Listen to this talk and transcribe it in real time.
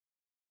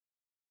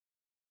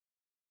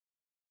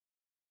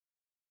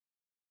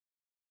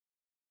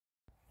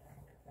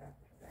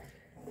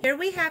Here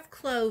we have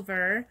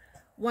Clover,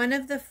 one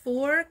of the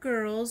 4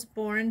 girls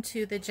born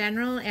to the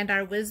General and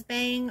our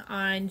whiz-bang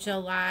on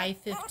July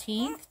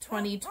 15th,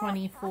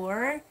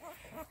 2024.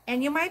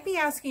 And you might be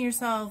asking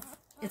yourself,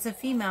 it's a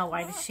female,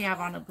 why does she have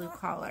on a blue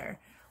collar?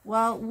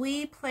 Well,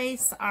 we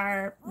place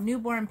our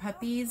newborn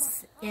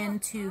puppies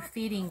into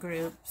feeding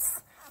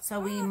groups. So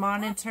we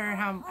monitor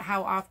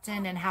how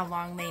often and how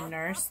long they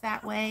nurse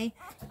that way.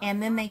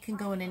 And then they can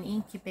go in an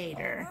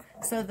incubator.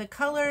 So the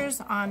colors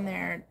on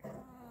their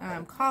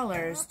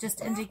collars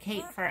just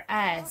indicate for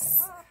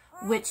us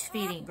which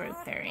feeding group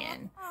they're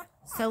in.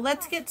 So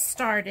let's get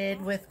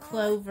started with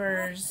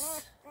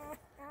Clover's.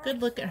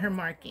 Good look at her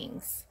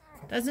markings.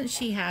 Doesn't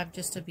she have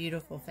just a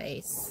beautiful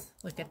face?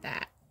 Look at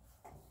that.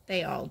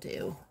 They all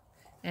do.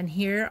 And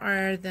here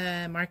are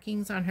the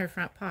markings on her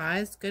front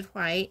paws. Good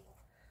white.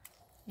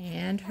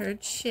 And her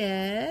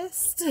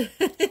chest.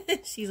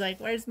 She's like,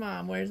 where's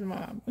mom? Where's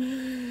mom?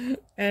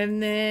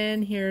 And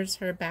then here's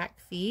her back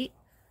feet.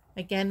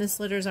 Again, this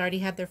litter's already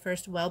had their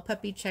first well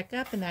puppy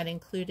checkup, and that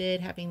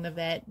included having the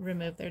vet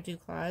remove their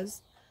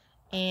dewclaws.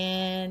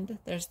 And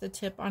there's the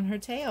tip on her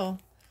tail.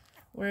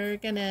 We're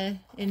going to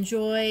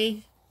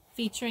enjoy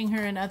featuring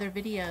her in other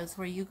videos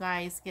where you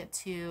guys get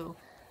to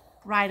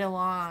ride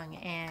along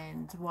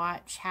and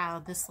watch how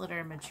this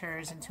litter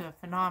matures into a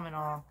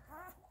phenomenal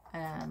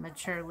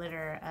mature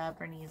litter of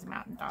Bernese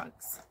Mountain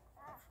Dogs.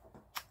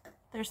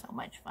 They're so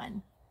much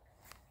fun.